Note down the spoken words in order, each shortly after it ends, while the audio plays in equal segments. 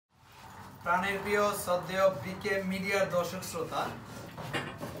প্রাণের প্রিয় শ্রদ্ধেয় বিকে মিডিয়ার দর্শক শ্রোতা,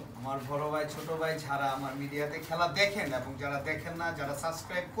 আমার বড় ভাই ছোট ভাই যারা আমার মিডিয়াতে খেলা দেখেন এবং যারা দেখেন না, যারা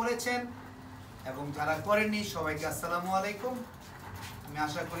সাবস্ক্রাইব করেছেন এবং যারা করেননি, সবাইকে আসসালামু আলাইকুম। আমি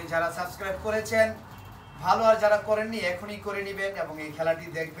আশা করি যারা সাবস্ক্রাইব করেছেন ভালো, আর যারা করেননি এখনই করে নেবেন এবং এই খেলাটি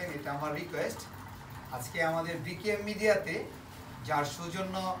দেখবেন, এটা আমার রিকোয়েস্ট। আজকে আমাদের বিকে মিডিয়াতে যার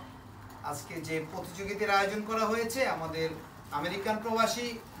সৌজন্য আজকে যে প্রতিযোগিতার আয়োজন করা হয়েছে, আমাদের আমেরিকান প্রবাসী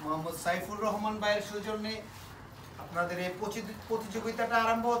মোহাম্মদ সাইফুর রহমান ভাইয়ের সৌজন্যে আপনাদের এই প্রতিযোগিতাটা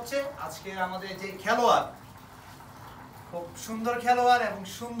আরম্ভ হচ্ছে। আজকে আমাদের যে খেলোয়াড়, খুব সুন্দর খেলোয়াড় এবং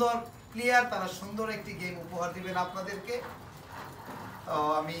সুন্দর প্লেয়ার, তারা সুন্দর একটি গেম উপহার দিবেন আপনাদেরকে। তো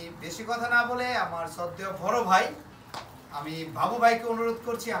আমি বেশি কথা না বলে আমার শ্রদ্ধেয় বড় ভাই, আমি বাবু ভাইকে অনুরোধ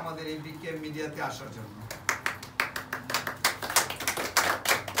করছি আমাদের এই বিকে মিডিয়াতে আসার জন্য,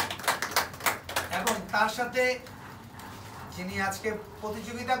 এবং তার সাথে যিনি আজকে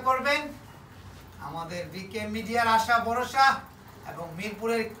প্রতিযোগিতা করবেন, আমাদের বিকে মিডিয়ার আশা ভরসা এবং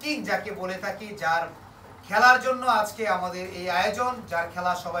মিরপুরের কিং যাকে বলে থাকি, যার খেলার জন্য আজকে আমাদের এই আয়োজন, যার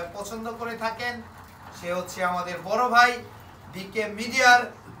খেলা সবাই পছন্দ করে থাকেন, সে হচ্ছে আমাদের বড় ভাই। বিকে মিডিয়ার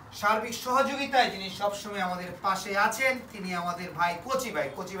সার্বিক সহযোগিতায় যিনি সবসময় আমাদের পাশে আছেন, তিনি আমাদের ভাই কচি ভাই।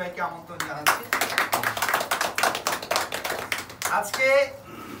 কচি ভাইকে আমন্ত্রণ জানাচ্ছি। আজকে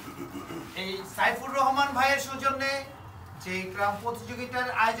এই সাইফুর রহমান ভাইয়ের সৌজন্যে যে গ্রাম প্রতিযোগিতার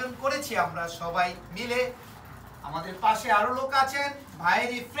আয়োজন করেছি আমরা সবাই মিলে, আমাদের পাশে আরো লোক আছেন,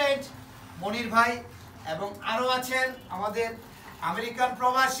 ভাইয়েরই ফ্রেন্ড মনির ভাই, এবং আরো আছেন আমাদের আমেরিকান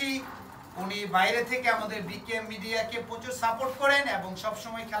প্রবাসী, উনি বাইরে থেকে আমাদের বিকে মিডিয়াকে প্রচুর সাপোর্ট করেন এবং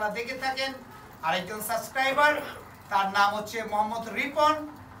সবসময় খেলা দেখে থাকেন। আরেকজন সাবস্ক্রাইবার, তার নাম হচ্ছে মোহাম্মদ রিপন।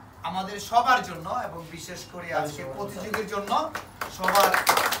 আমাদের সবার জন্য এবং বিশেষ করে আজকে প্রতিযোগীর জন্য সবার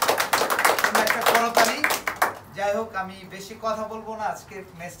একটা করতালি। যাই হোক, আমি বেশি কথা বলবো না। আজকে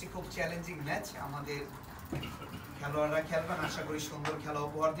ম্যাচটি খুব চ্যালেঞ্জিং ম্যাচ, আমাদের খেলোয়াড়রা খেলবেন, আশা করি সুন্দর খেলা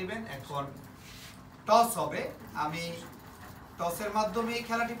উপহার দিবেন। এখন টস হবে, আমি টসের মাধ্যমে এই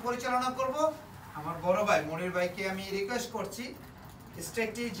খেলাটি পরিচালনা করব। আমার বড় ভাই মনির ভাইকে আমি রিকোয়েস্ট করছি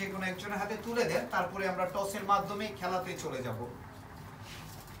স্টেকটি যে কোনো একজনের হাতে তুলে দেন, তারপরে আমরা টসের মাধ্যমে খেলাতে চলে যাব।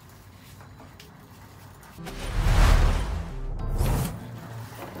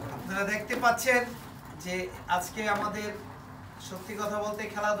 আপনারা দেখতে পাচ্ছেন যে আজকে আমাদের সত্যি কথা বলতে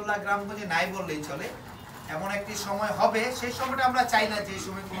খেলাধুলা গ্রামগঞ্জে নাই বললেই চলে। এমন একটি সময় হবে, সেই সময়টা আমরা চাই না যে এই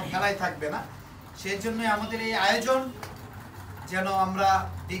সময় কোনো খেলাই থাকবে না। সেই জন্যই আমাদের এই আয়োজন, যেন আমরা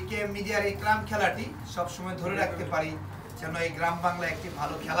বিকে মিডিয়ার এই গ্রাম খেলাটি সবসময় ধরে রাখতে পারি। যেন এই গ্রাম বাংলায় একটি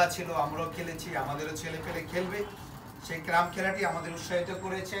ভালো খেলা ছিল, আমরাও খেলেছি, আমাদেরও ছেলে পেলে খেলবে, সেই গ্রাম খেলাটি আমাদের উৎসাহিত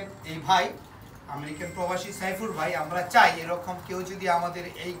করেছেন এই ভাই আমেরিকান প্রবাসী সাইফুর ভাই। আমরা চাই এরকম কেউ যদি আমাদের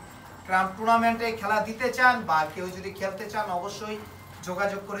এই গ্রাম টুর্নামেন্টে খেলা দিতে চান বা কেউ যদি খেলতে চান, অবশ্যই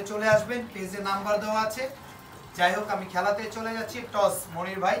যোগাযোগ করে চলে আসবেন, পেজে নাম্বার দেওয়া আছে। যাই হোক, আমি খেলাতে চলে যাচ্ছি। টস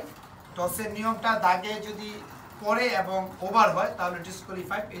মনির ভাই, টসের নিয়মটা দাগে যদি পড়ে এবং ওভার হয় তাহলে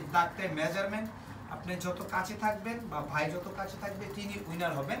ডিসকোয়ালিফাইড। এই দাগটাই মেজারমেন্ট, আপনি যত কাছে থাকবেন বা ভাই যত কাছে থাকবে তিনি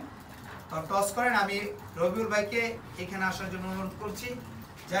উইনার হবেন। তো টস করেন। আমি রবিউল ভাইকে এখানে আসার জন্য অনুরোধ করছি।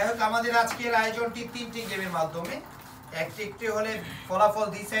 যাই হোক, আমাদের আজকের আয়োজনটি 3টি গেমের মাধ্যমে, একটি হলে ফলাফল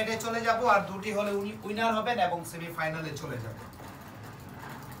দুই সাইডে চলে যাব, আর দুটি হলে উনি উইনার হবেন এবং সেমিফাইনালে চলে যাবে।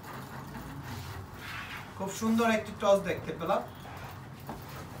 খুব সুন্দর একটি টস দেখতে পেলাম।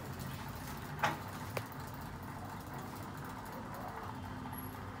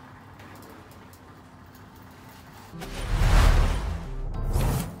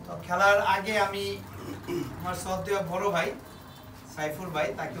 তো খেলার আগে আমি আমার শ্রদ্ধেয় বড় ভাই সাইফুর ভাই,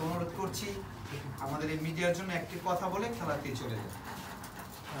 তাকে অনুরোধ করছি আমাদের এই মিডিয়ার জন্য একটি কথা বলে খেলাতে চলে যায়।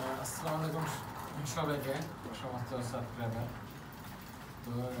 আসসালামু আলাইকুম সবাইকে, সমস্ত সাবস্ক্রাইবার।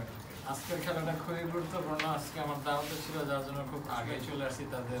 তো আজকের খেলাটা খুবই গুরুত্বপূর্ণ। আজকে আমার দাওয়াতে ছিল, যার জন্য খুব আগে চলে আসছি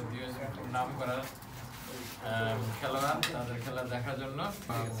তাদের নাম করার খেলোয়াড়, তাদের খেলা দেখার জন্য।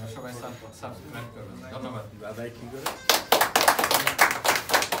 সবাই সাবস্ক্রাইব করবেন, ধন্যবাদ। দাদাই কি করে?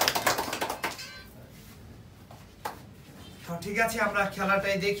 তো ঠিক আছে, আমরা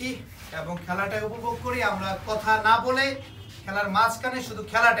খেলাটাই দেখি এবং খেলাটাই উপভোগ করি। আমরা কথা না বলে খেলার মাঝখানে শুধু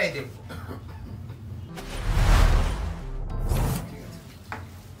খেলাটাই দেখব।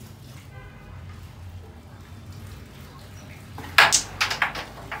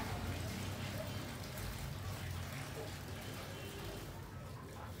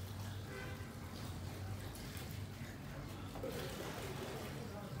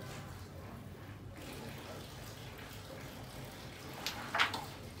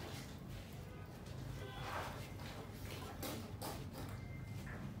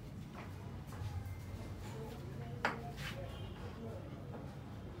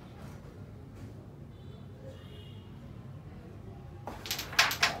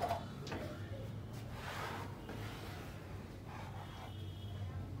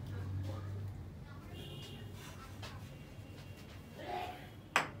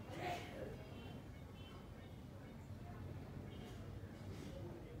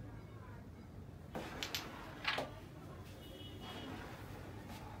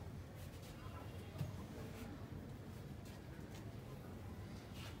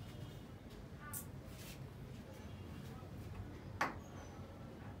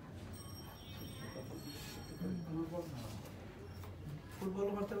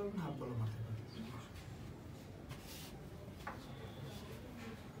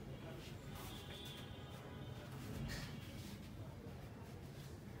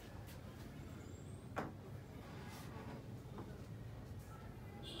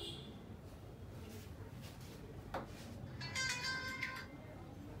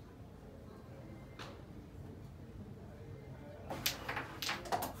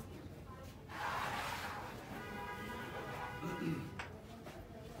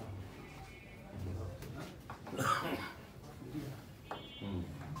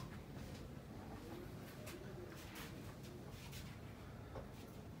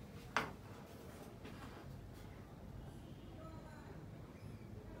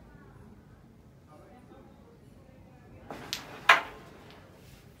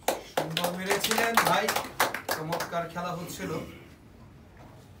 মেরেছিলেন ভাই, চমৎকার খেলা হচ্ছিল।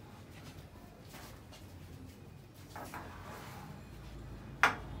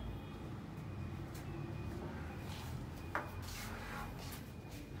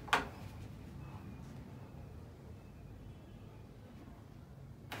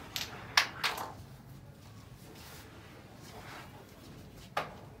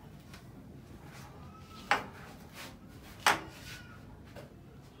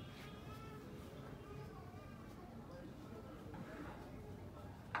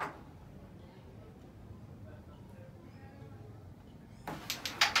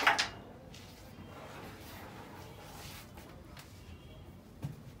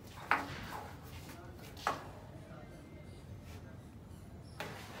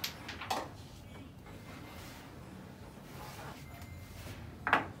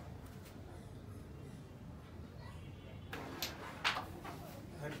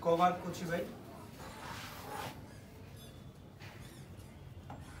 কভার করছি ভাই।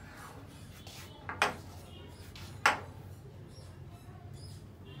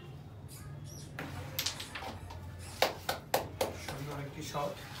 সুন্দর একটি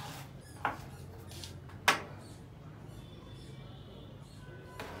শট।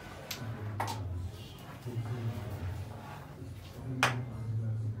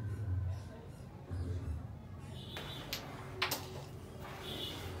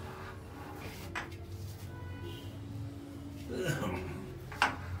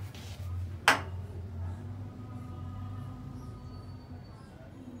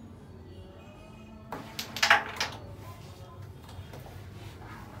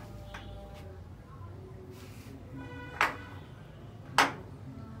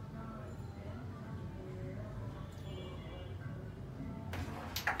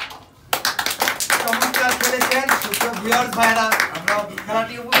 চমৎকার খেলেছেন সুপ্রিয় ভিউয়ার্স ভাইরা, আমরা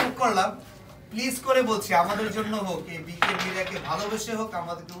খেলাটি উপভোগ করলাম। প্লিজ করে বলছি, আমাদের জন্য হোক, এই বিকে মিডিয়াকে ভালোবেসে হোক,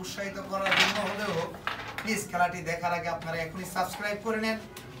 আমাদেরকে উৎসাহিত করার জন্য হলেও হোক, প্লিজ খেলাটি দেখার আগে আপনারা এখনই সাবস্ক্রাইব করে নেন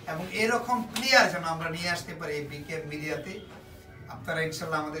এবং এরকম প্লেয়ার যেন আমরা নিয়ে আসতে পারি এই বিকে মিডিয়াতে। আপনারা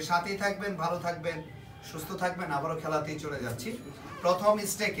ইনশাল্লাহ আমাদের সাথেই থাকবেন, ভালো থাকবেন, সুস্থ থাকবেন। আবারও খেলাতেই চলে যাচ্ছি। প্রথম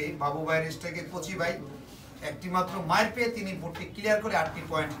স্টেকে বাবু ভাইয়ের স্টেকে কচি ভাই একটি মাত্র মার পেয়ে তিনি বোর্ডটি ক্লিয়ার করে 8টি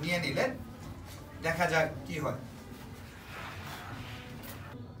পয়েন্ট নিয়ে নিলেন। দেখা যাক কি হয়।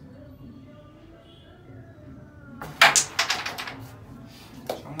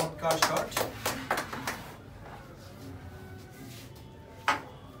 চমৎকার শট।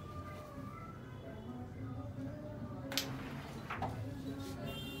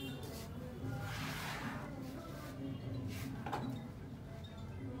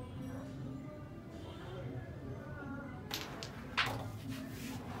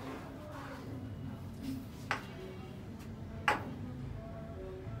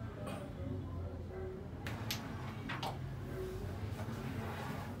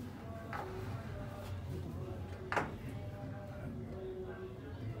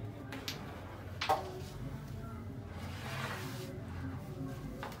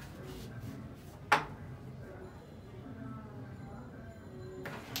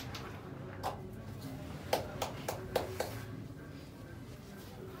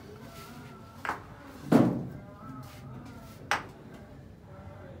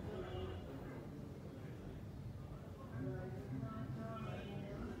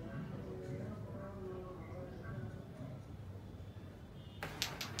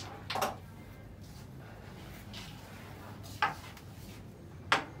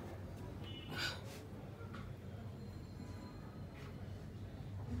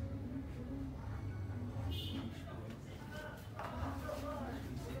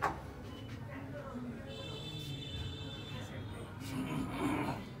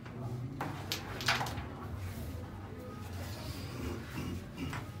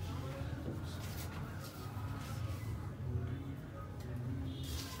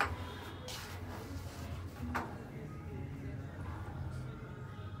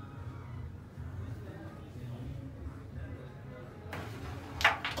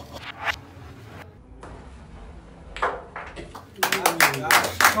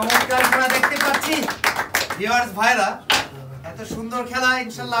 চমৎকার খেলা দেখতে পাচ্ছি ভিউয়ার্স ভাইরা, এত সুন্দর খেলা।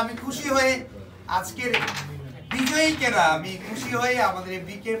 ইনশাআল্লাহ আমি খুশি হয়ে আজকের বিজয়ী কেনা আমি খুশি হয়ে আমাদের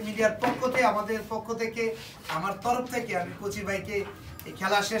বিকে মিডিয়ার আমাদের পক্ষ থেকে আমার তরফ থেকে আমি কোচি ভাইকে এই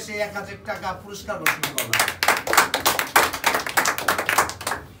খেলা শেষে 1000 টাকা পুরস্কার ঘোষণা করলাম।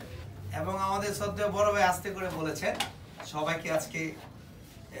 এবং আমাদের শ্রদ্ধেয় বড় ভাই আস্তে করে বলেছেন সবাইকে আজকে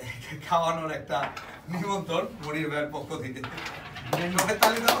খাওয়ানোর একটা নিমন্ত্রণ মনির ভাইয়ের পক্ষ থেকে।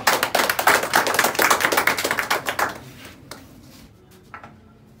 তালি দাও।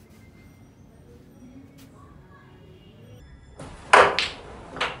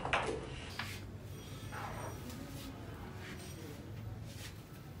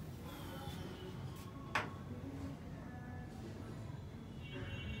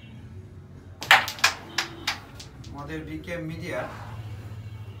 আমাদের বিকে মিডিয়া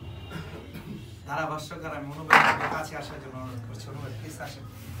ধারাভাষ্যকার আমি অনুবাদের কাছে আসার জন্য অনুরোধ করছি। অনুবাদ প্লিজ আসেন।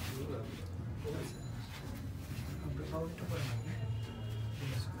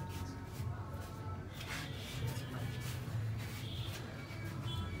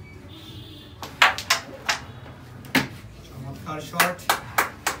 চমৎকার শট।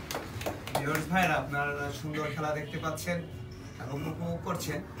 ভিউয়ার্স ভাইরা, আপনারা সুন্দর খেলা দেখতে পাচ্ছেন এবং উপভোগ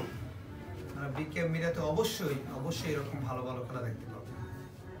করছেন। আপনারা বিকে মিডিয়াতে অবশ্যই এরকম ভালো ভালো খেলা দেখতে পাবেন।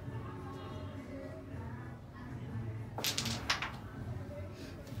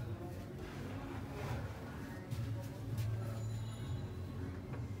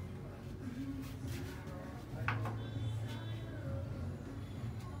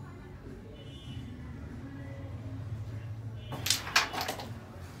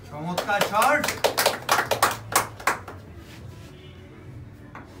 চমৎকার শট।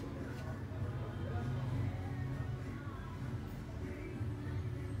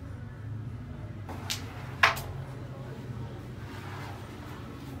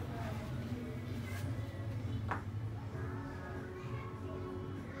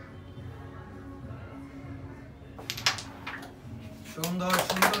 সুন্দর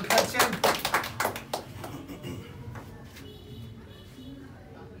খেলছেন।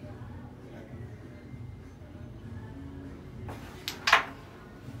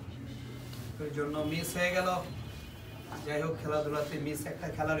 জন্য মিস হয়ে গেল। যাই হোক, খেলাধুলাতে মিস একটা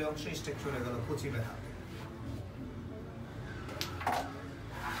খেলারই অংশ, স্টেক চলে গেল কোচিবের হাতে।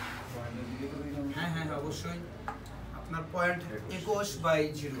 হ্যাঁ, অবশ্যই আপনার পয়েন্ট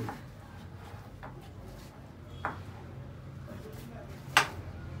 21/0।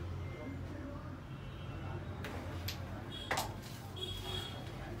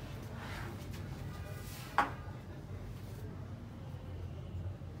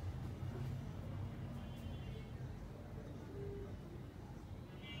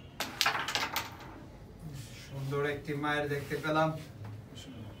 সুন্দর একটি মায়ের দেখতে পেলাম।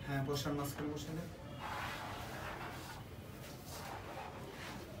 হ্যাঁ, বসার মাঝখানে বসে দেন।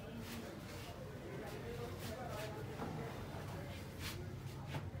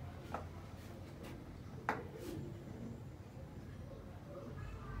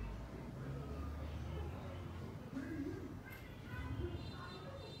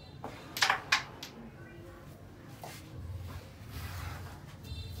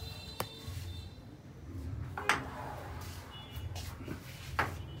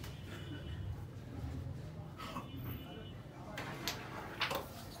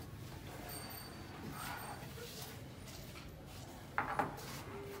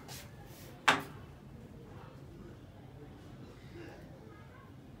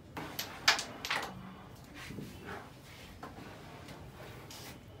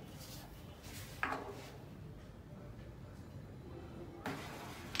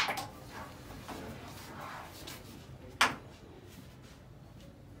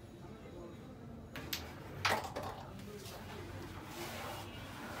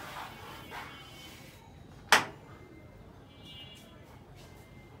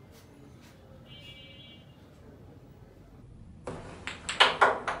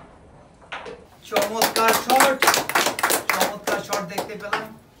 চমৎকার শট দেখতে পেলাম।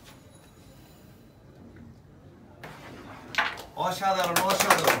 অসাধারণ।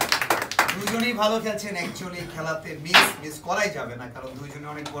 দুজনেই ভালো খেলছেন। অ্যাকচুয়ালি খেলাতে মিস করাই যাবে না, কারণ দুইজনে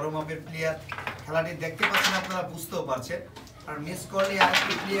অনেক বড় মাপের প্লেয়ার। খেলাটি দেখতে পাচ্ছেন, আপনারা বুঝতেও পারছেন। আর মিস করলে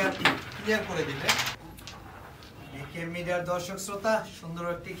আরেকটি প্লেয়ার ক্লিয়ার করে দিবে। বিকে মিডিয়ার দর্শক শ্রোতা,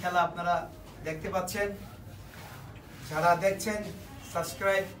 সুন্দর একটি খেলা আপনারা দেখতে পাচ্ছেন। যারা দেখছেন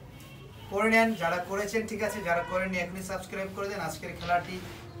সাবস্ক্রাইব করে নেন, যারা করেছেন ঠিক আছে, যারা করেননি এখনই সাবস্ক্রাইব করে দেন। আজকের খেলাটি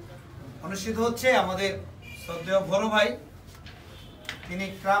অনুষ্ঠিত হচ্ছে আমাদের শ্রদ্ধেয় বড় ভাই, তিনি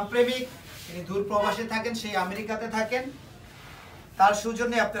ক্রাম প্রেমিক, তিনি দূর প্রবাসে থাকেন, সেই আমেরিকাতে থাকেন। তার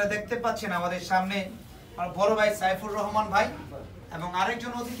সৌজন্যে আপনারা দেখতে পাচ্ছেন আমাদের সামনে আমার বড় ভাই সাইফুর রহমান ভাই, এবং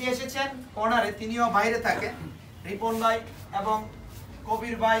আরেকজন অতিথি এসেছেন কর্নারে, তিনিও বাইরে থাকেন, রিপন ভাই এবং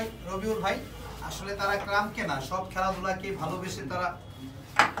কবির ভাই, রবিউল ভাই। আসলে তারা ক্রামকে না, সব খেলাধুলাকে ভালোবেসে তারা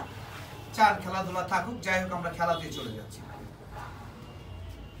চান খেলাধুলা থাকুক। যাই হোক, আমরা খেলাতে চলে যাচ্ছি।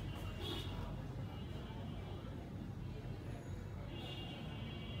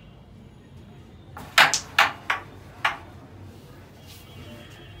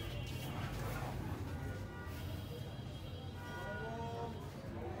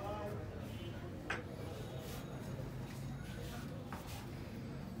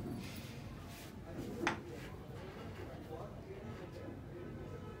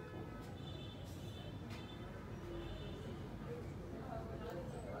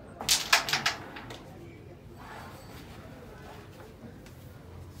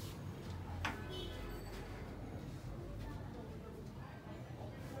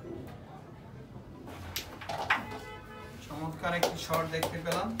 শট দেখতে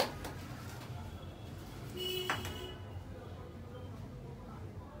পেলাম।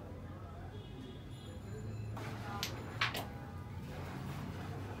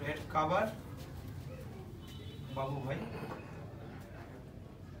 রেড কভার বাবু ভাই।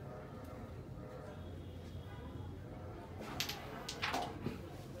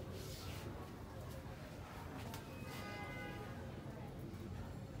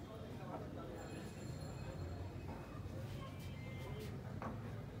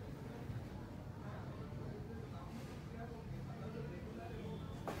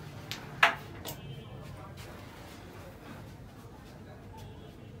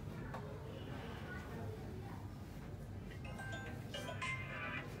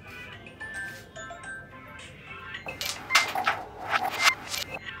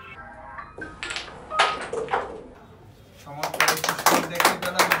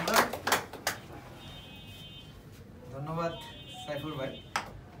 ধন্যবাদ সাইফুল ভাই।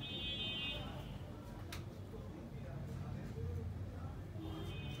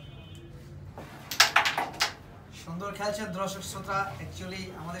 সুন্দর খেলছেন দর্শক শ্রোতা। অ্যাকচুয়ালি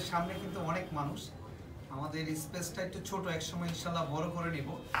আমাদের সামনে কিন্তু অনেক মানুষ, আমাদের স্পেসটা একটু ছোট, একসময় ইনশাল্লাহ বড় করে নিব।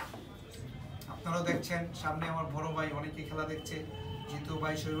 আপনারাও দেখছেন সামনে আমার বড় ভাই অনেকে খেলা দেখছে, জিতু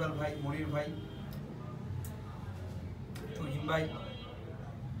ভাই, শৈবাল ভাই, মনির ভাই, তুহিন ভাই।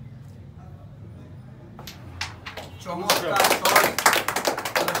 চমৎকার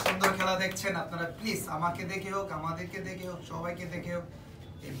সুন্দর খেলা দেখছেন আপনারা। প্লিজ আমাকে দেখে হোক, আমাদেরকে দেখে হোক, সবাইকে দেখে হোক,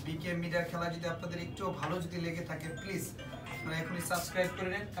 এই বিকে মিডিয়ার খেলা যদি আপনাদের একটু ভালো যদি লেগে থাকে প্লিজ আপনারা এখনই সাবস্ক্রাইব করে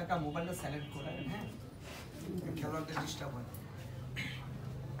নেন। কাকা মোবাইলটা সাইলেন্ট করে নেন, হ্যাঁ, খেলোয়াড়দের ডিস্টার্ব হয়।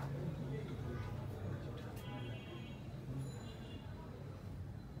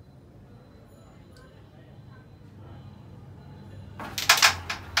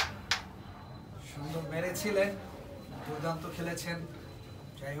 সুন্দর মেরেছিলেন, দুর্দান্ত খেলেছেন,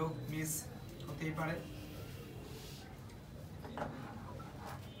 যাই হোক মিস হতেই পারে।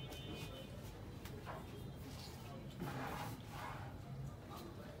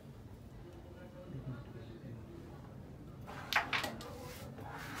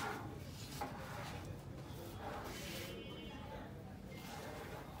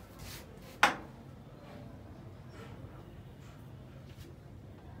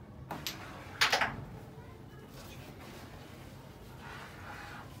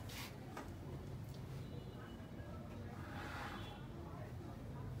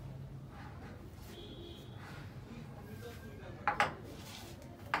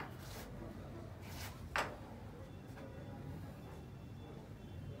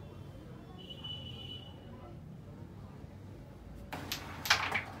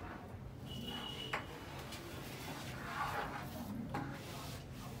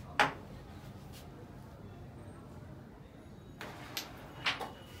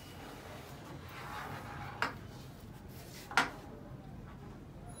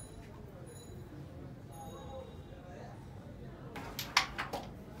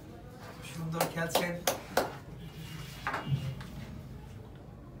 সুন্দর খেলছেন।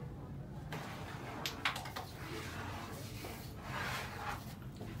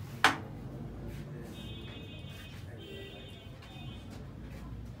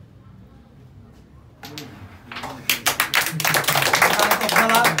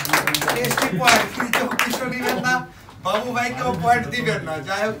 বাবু ভাইকেও পয়েন্ট দিবেন না,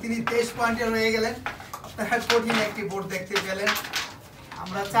 যাই হোক তিনি 23 পয়েন্টে রয়ে গেলেন। আপনারা কঠিন একটি বোর্ড দেখতে পেলেন।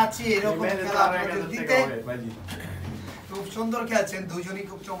 আমরা চাচ্ছি এরকম খেলা আপনাদের দিতে। খুব সুন্দর খেলছেন, দুজনই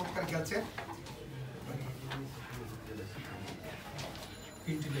খুব চমৎকার খেলছেন।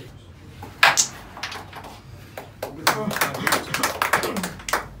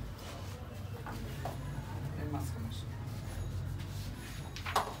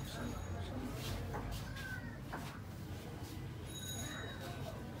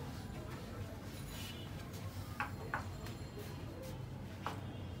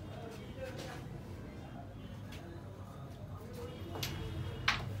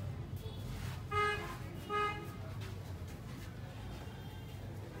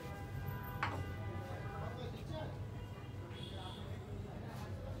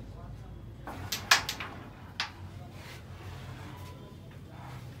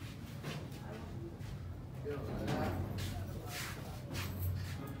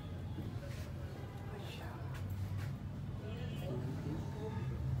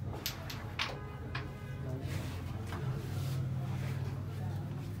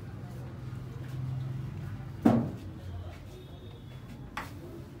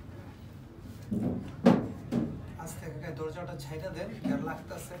 আস্তে দরজাটা ছাইড়া দেন,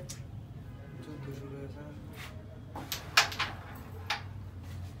 লাগতেছে যুদ্ধ শুরু হয়েছে।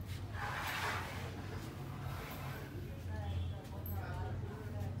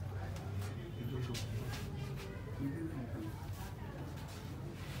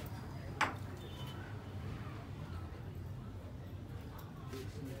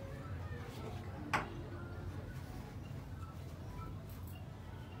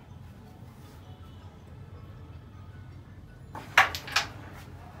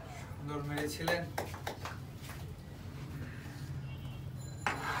 সুন্দর মেরেছিলেন।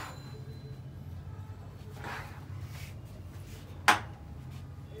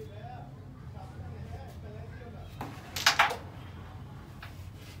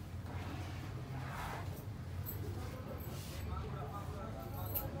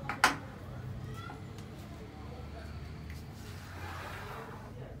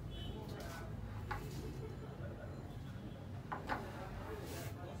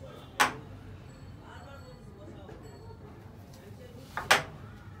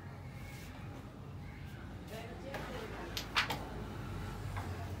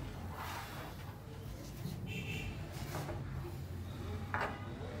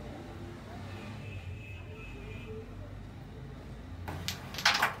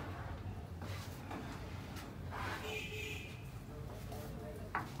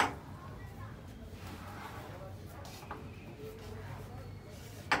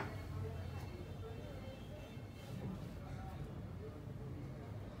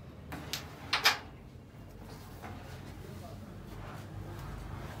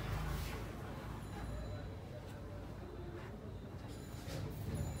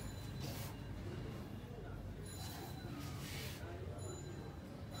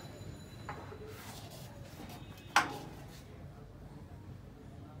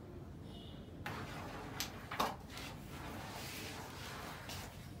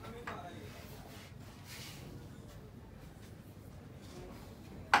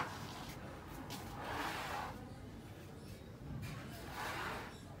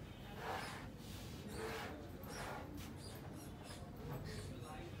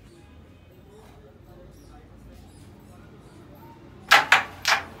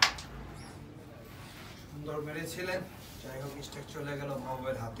 সুন্দর মেরেছিলেন। যাই হোক, স্ট্রাইক চলে গেল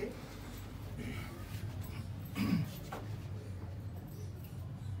মাহবুবের হাতে।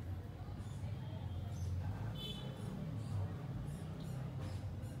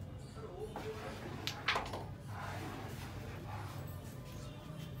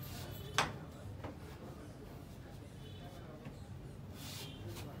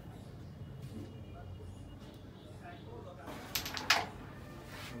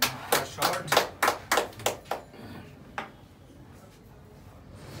 শর্ট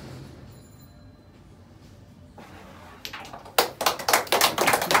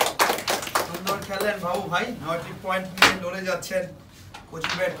খেলেন বাবু ভাই, 9টি পয়েন্ট নিয়ে লড়ে যাচ্ছেন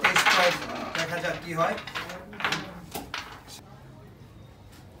কোচিংয়ের টেস্ট পয়েন্ট। দেখা যাক কি হয়।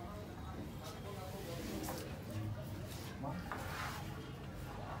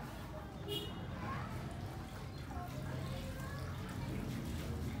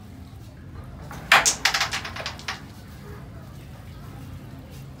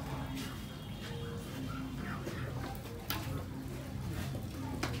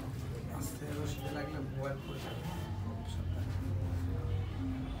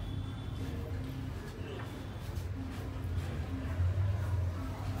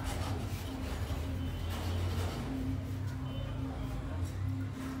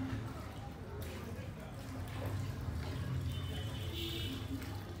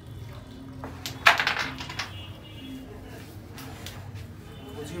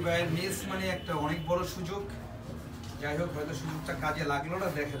 ভাইয়ের মিস মানে একটা অনেক বড় সুযোগ। যাই হোক, হয়তো সুযোগটা কাজে লাগলো না।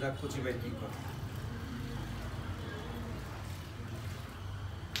 দেখা যাক কোচি ভাই কি করে।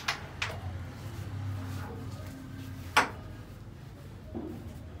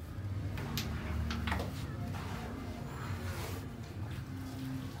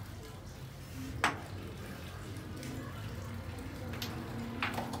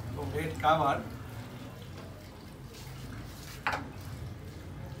 রেড কাভার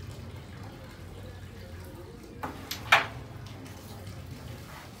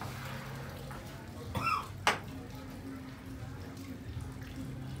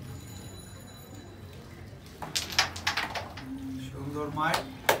মায়ের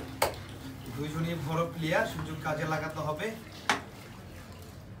দুইজনই বড় প্লেয়ার, সুযোগ কাজে লাগাতে হবে।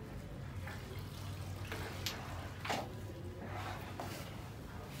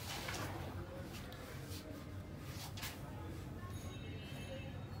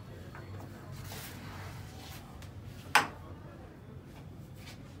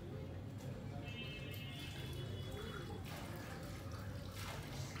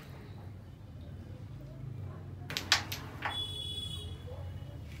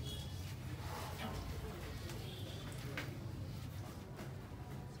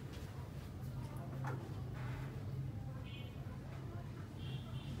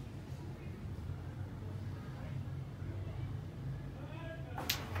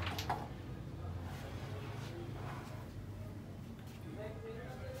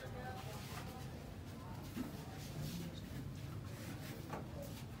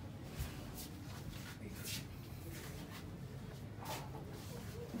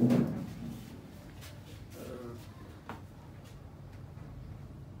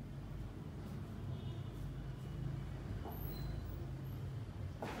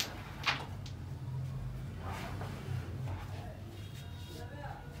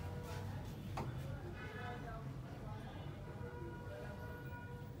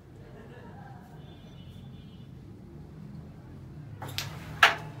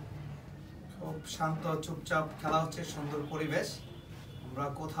 শান্ত চুপচাপ খেলা হচ্ছে, সুন্দর পরিবেশ। আমরা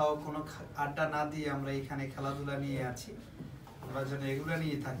কোথাও কোনো আড্ডা না দিয়ে আমরা এখানে খেলাধুলা নিয়ে আছি, আমরা যেন এগুলো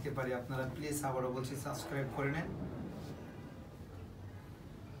নিয়ে থাকতে পারি। আপনারা প্লিজ আবারও বলছি সাবস্ক্রাইব করে নেন।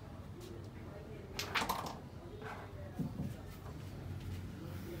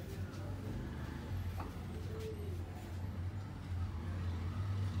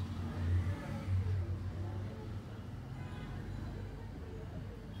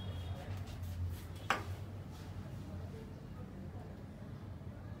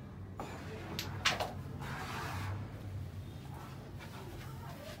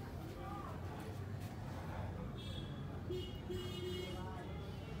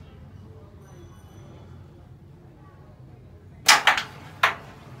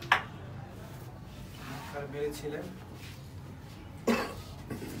 মেরেছিলেন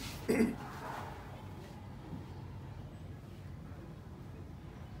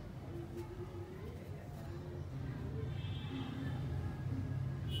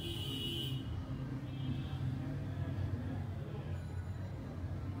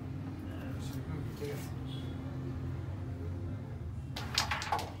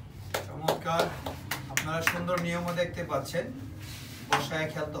চমৎকার। আপনারা সুন্দর নিয়মও দেখতে পাচ্ছেন, বসায়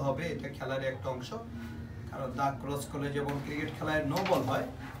খেলতে হবে, এটা খেলার একটা অংশ। কারণ দাগ ক্রস করলে যেমন ক্রিকেট খেলায় নো বল হয়,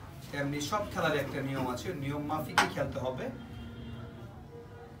 তেমনি সব খেলার একটা নিয়ম আছে, নিয়ম মাফিকই খেলতে হবে।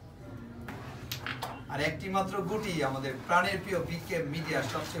 আর একটি মাত্র গুটি, আমাদের প্রাণের প্রিয় বিকে মিডিয়ার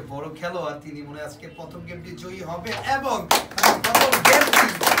সবচেয়ে বড় খেলোয়াড়, তিনি মনে আজকে প্রথম গেমটি জয়ী হবে এবং প্রথম গেমটি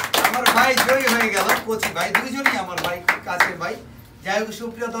আমার ভাই জয়ী হয়ে গেল। কোচি ভাই, দুইজনই আমার ভাই, কাছের ভাই। যাই হোক,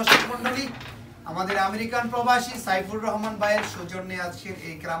 সুপ্রিয় দর্শক মন্ডলী, আমাদের আমেরিকান প্রবাসী সাইফুর রহমান ভাইয়ের সৌজন্যে আজকের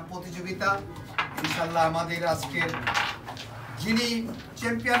এই গ্রাম প্রতিযোগিতা। ইনশাল্লাহ আমাদের আজকের যিনি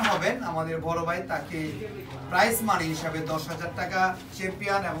চ্যাম্পিয়ন হবেন আমাদের বড় ভাই, তাকে প্রাইজ মানি হিসাবে 10,000 টাকা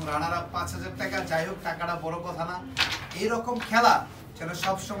চ্যাম্পিয়ন এবং রানার আপ 5,000 টাকা। যাই হোক, টাকাটা বড় কথা না, এইরকম খেলা যেন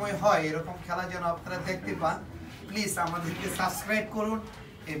সব সময় হয়, এরকম খেলা যেন আপনারা দেখতে পান। প্লিজ আমাদেরকে সাবস্ক্রাইব করুন।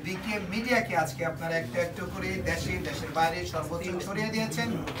 এই বিকে মিডিয়াকে আজকে আপনারা একটু একটু করে দেশের বাইরে সর্বোচ্চ ছড়িয়ে দিয়েছেন।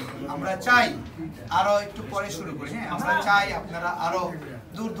 আমরা চাই আরো একটু পরে শুরু করি, হ্যাঁ, আমরা চাই আপনারা আরো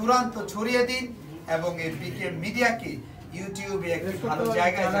দূর দূরান্ত ছড়িয়ে দিন এবং এই বিকে মিডিয়াকে ইউটিউবে একটি ভালো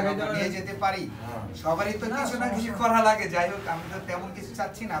জায়গায় নিয়ে যেতে পারি। সবারই তো কিছু না কিছু করা লাগে। যাই হোক, আমি তো তেমন কিছু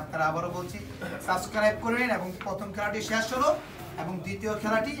চাচ্ছি না। আপনারা আবারও বলছি সাবস্ক্রাইব করবেন এবং প্রথম খেলাটি শেষ হলো এবং দ্বিতীয়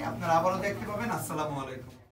খেলাটি আপনারা আবারও দেখতে পাবেন। আসসালামু আলাইকুম।